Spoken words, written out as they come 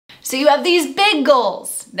So you have these big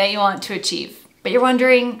goals that you want to achieve, but you're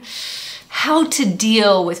wondering how to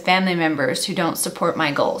deal with family members who don't support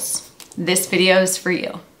my goals. This video is for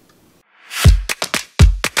you.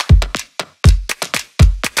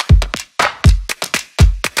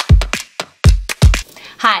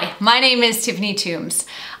 Hi, my name is Tiffany Toombs.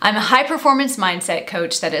 I'm a high-performance mindset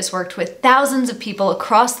coach that has worked with thousands of people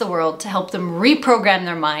across the world to help them reprogram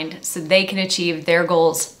their mind so they can achieve their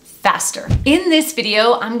goals faster. In this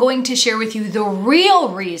video, I'm going to share with you the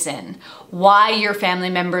real reason why your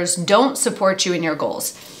family members don't support you in your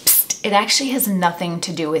goals. Psst, it actually has nothing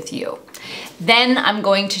to do with you. Then I'm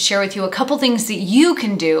going to share with you a couple things that you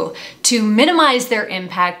can do to minimize their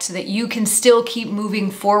impact so that you can still keep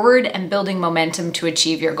moving forward and building momentum to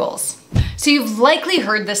achieve your goals. So you've likely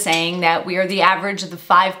heard the saying that we are the average of the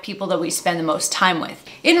 5 people that we spend the most time with.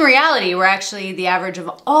 In reality, we're actually the average of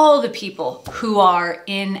all the people who are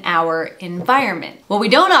in our environment. What we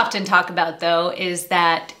don't often talk about though is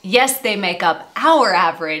that yes, they make up our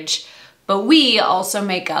average, but we also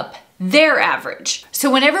make up their average.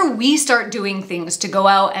 So whenever we start doing things to go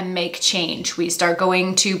out and make change, we start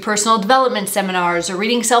going to personal development seminars or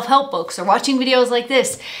reading self-help books or watching videos like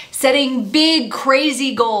this, setting big,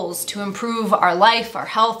 crazy goals to improve our life, our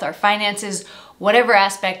health, our finances, whatever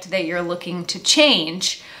aspect that you're looking to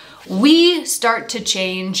change, we start to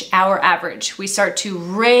change our average. We start to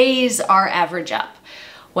raise our average up.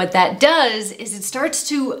 What that does is it starts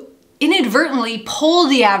to inadvertently pull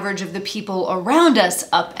the average of the people around us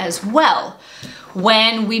up as well.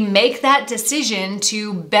 When we make that decision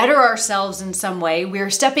to better ourselves in some way, we're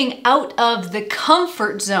stepping out of the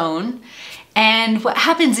comfort zone, and what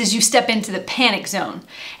happens is you step into the panic zone.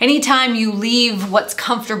 Anytime you leave what's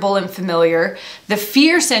comfortable and familiar, the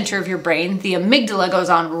fear center of your brain, the amygdala, goes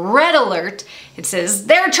on red alert. It says,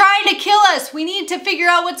 they're trying to kill us. We need to figure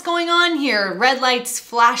out what's going on here. Red lights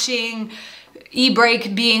flashing,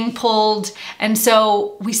 e-brake being pulled, and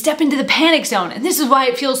so we step into the panic zone, and this is why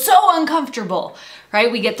it feels so uncomfortable, right?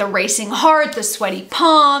 We get the racing heart, the sweaty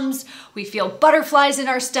palms, we feel butterflies in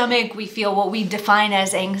our stomach, we feel what we define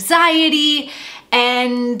as anxiety,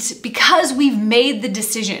 and because we've made the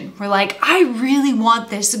decision, we're like, I really want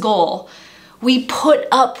this goal, we put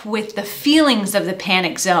up with the feelings of the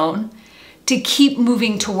panic zone to keep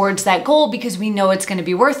moving towards that goal because we know it's going to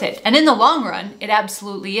be worth it. And in the long run, it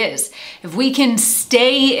absolutely is. If we can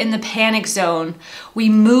stay in the panic zone, we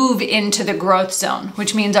move into the growth zone,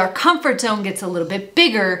 which means our comfort zone gets a little bit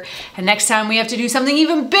bigger. And next time we have to do something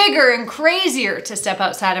even bigger and crazier to step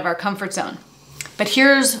outside of our comfort zone. But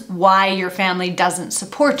here's why your family doesn't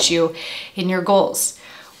support you in your goals.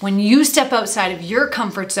 When you step outside of your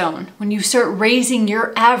comfort zone, when you start raising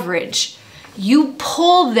your average, you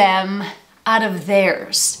pull them out of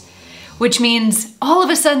theirs, which means all of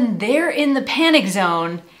a sudden they're in the panic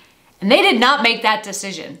zone and they did not make that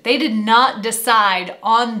decision. They did not decide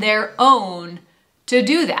on their own to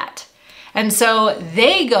do that. And so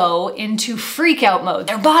they go into freak out mode.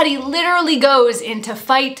 Their body literally goes into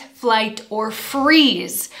fight, flight, or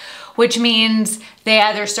freeze, which means they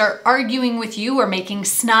either start arguing with you or making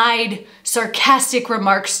snide, sarcastic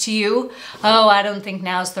remarks to you. Oh, I don't think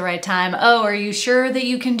now's the right time. Oh, are you sure that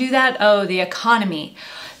you can do that? Oh, the economy.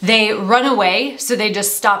 They run away, so they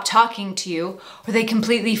just stop talking to you, or they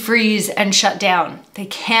completely freeze and shut down. They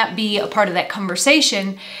can't be a part of that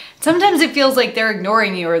conversation. Sometimes it feels like they're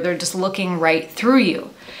ignoring you or they're just looking right through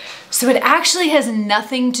you. So it actually has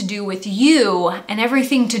nothing to do with you and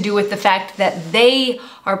everything to do with the fact that they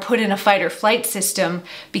are put in a fight or flight system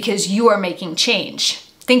because you are making change.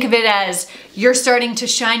 Think of it as you're starting to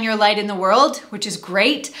shine your light in the world, which is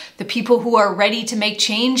great. The people who are ready to make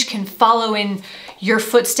change can follow in your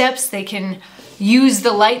footsteps. They can use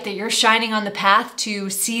the light that you're shining on the path to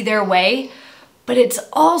see their way. But it's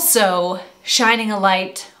also shining a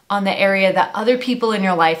light on the area that other people in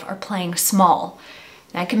your life are playing small.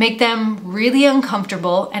 That can make them really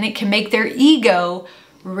uncomfortable and it can make their ego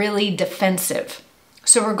really defensive.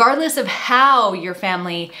 So regardless of how your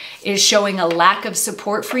family is showing a lack of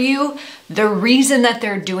support for you, the reason that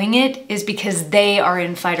they're doing it is because they are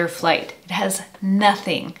in fight or flight. It has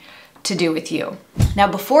nothing to do with you.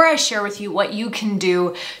 Now, before I share with you what you can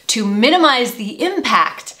do to minimize the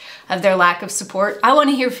impact of their lack of support, I want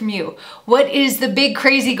to hear from you. What is the big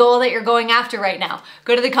crazy goal that you're going after right now?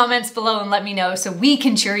 Go to the comments below and let me know so we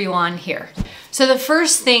can cheer you on here. So the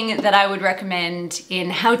first thing that I would recommend in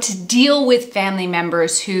how to deal with family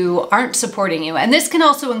members who aren't supporting you, and this can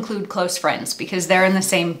also include close friends because they're in the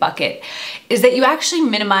same bucket, is that you actually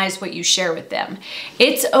minimize what you share with them.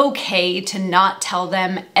 It's okay to not tell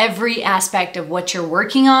them every aspect of what you're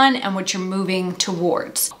working on and what you're moving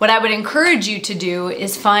towards. What I would encourage you to do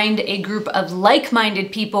is find a group of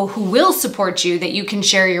like-minded people who will support you that you can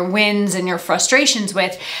share your wins and your frustrations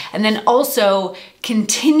with, and then also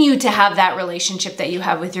continue to have that relationship that you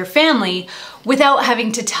have with your family without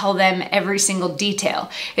having to tell them every single detail.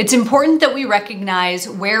 It's important that we recognize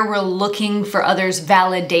where we're looking for others'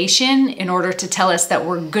 validation in order to tell us that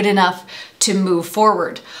we're good enough to move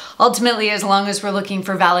forward. Ultimately, as long as we're looking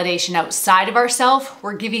for validation outside of ourselves,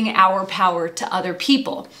 we're giving our power to other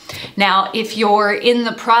people. Now, if you're in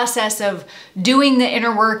the process of doing the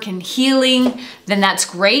inner work and healing, then that's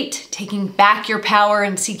great. Taking back your power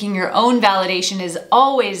and seeking your own validation is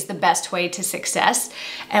always the best way to success.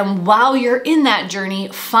 And while you're in that journey,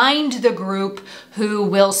 find the group who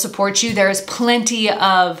will support you. There's plenty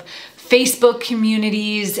of Facebook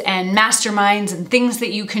communities and masterminds and things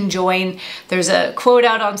that you can join. There's a quote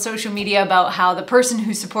out on social media about how the person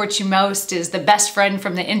who supports you most is the best friend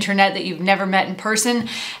from the internet that you've never met in person.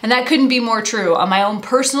 And that couldn't be more true. On my own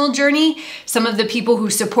personal journey, some of the people who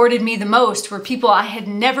supported me the most were people I had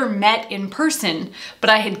never met in person, but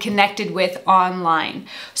I had connected with online.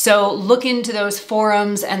 So look into those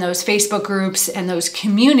forums and those Facebook groups and those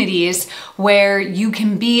communities where you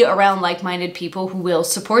can be around like-minded people who will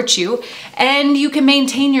support you. And you can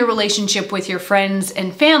maintain your relationship with your friends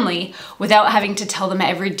and family without having to tell them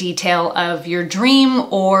every detail of your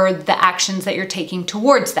dream or the actions that you're taking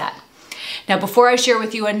towards that. Now, before I share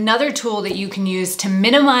with you another tool that you can use to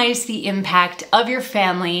minimize the impact of your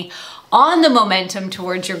family on the momentum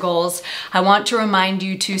towards your goals, I want to remind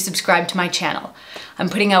you to subscribe to my channel. I'm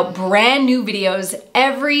putting out brand new videos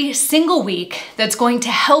every single week that's going to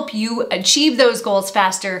help you achieve those goals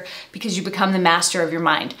faster because you become the master of your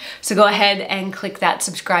mind. So go ahead and click that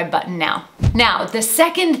subscribe button now. Now, the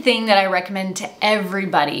second thing that I recommend to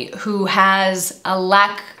everybody who has a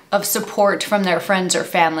lack of support from their friends or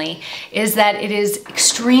family is that it is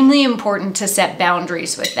extremely important to set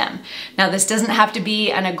boundaries with them. Now, this doesn't have to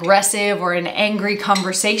be an aggressive or an angry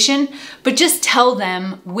conversation, but just tell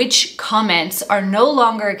them which comments are no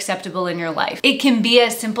longer acceptable in your life. It can be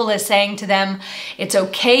as simple as saying to them, it's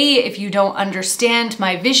okay if you don't understand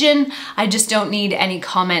my vision, I just don't need any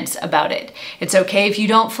comments about it. It's okay if you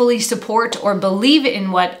don't fully support or believe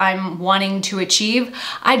in what I'm wanting to achieve,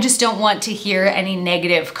 I just don't want to hear any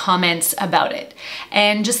negative comments about it.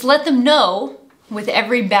 And just let them know. With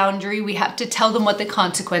every boundary, we have to tell them what the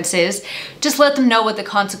consequence is. Just let them know what the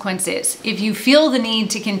consequence is. If you feel the need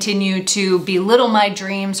to continue to belittle my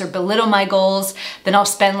dreams or belittle my goals, then I'll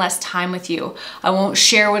spend less time with you. I won't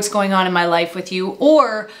share what's going on in my life with you,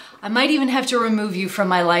 or I might even have to remove you from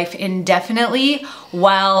my life indefinitely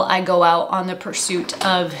while I go out on the pursuit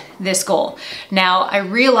of this goal. Now, I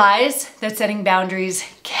realize that setting boundaries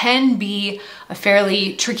can be a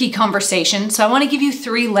fairly tricky conversation, so I want to give you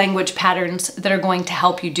 3 language patterns that are going to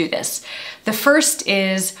help you do this. The first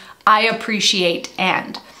is I appreciate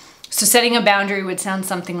and. So setting a boundary would sound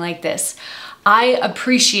something like this. I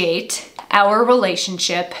appreciate our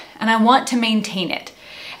relationship and I want to maintain it.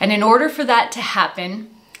 And in order for that to happen,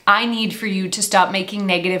 I need for you to stop making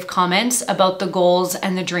negative comments about the goals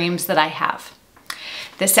and the dreams that I have.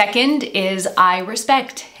 The second is I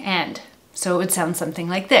respect and. So it would sound something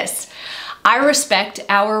like this. I respect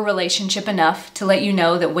our relationship enough to let you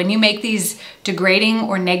know that when you make these degrading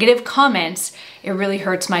or negative comments, it really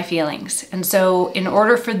hurts my feelings. And so in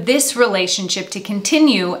order for this relationship to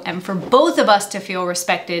continue and for both of us to feel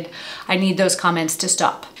respected, I need those comments to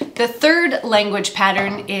stop. The third language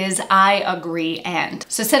pattern is I agree and.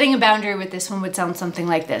 So setting a boundary with this one would sound something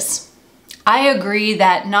like this. I agree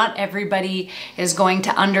that not everybody is going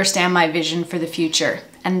to understand my vision for the future,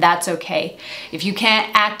 and that's okay. If you can't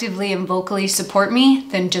actively and vocally support me,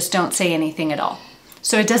 then just don't say anything at all.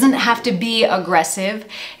 So it doesn't have to be aggressive,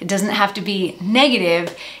 it doesn't have to be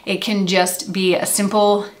negative, it can just be a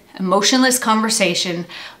simple, emotionless conversation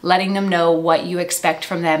letting them know what you expect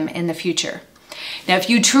from them in the future. Now, if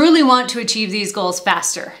you truly want to achieve these goals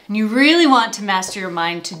faster, and you really want to master your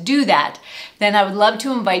mind to do that, then I would love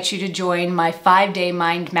to invite you to join my 5-day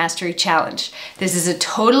Mind Mastery Challenge. This is a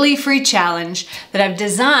totally free challenge that I've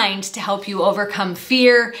designed to help you overcome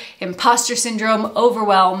fear, imposter syndrome,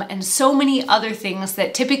 overwhelm, and so many other things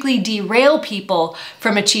that typically derail people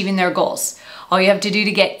from achieving their goals. All you have to do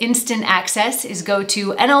to get instant access is go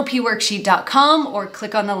to nlpworksheet.com or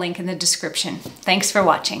click on the link in the description. Thanks for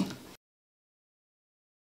watching.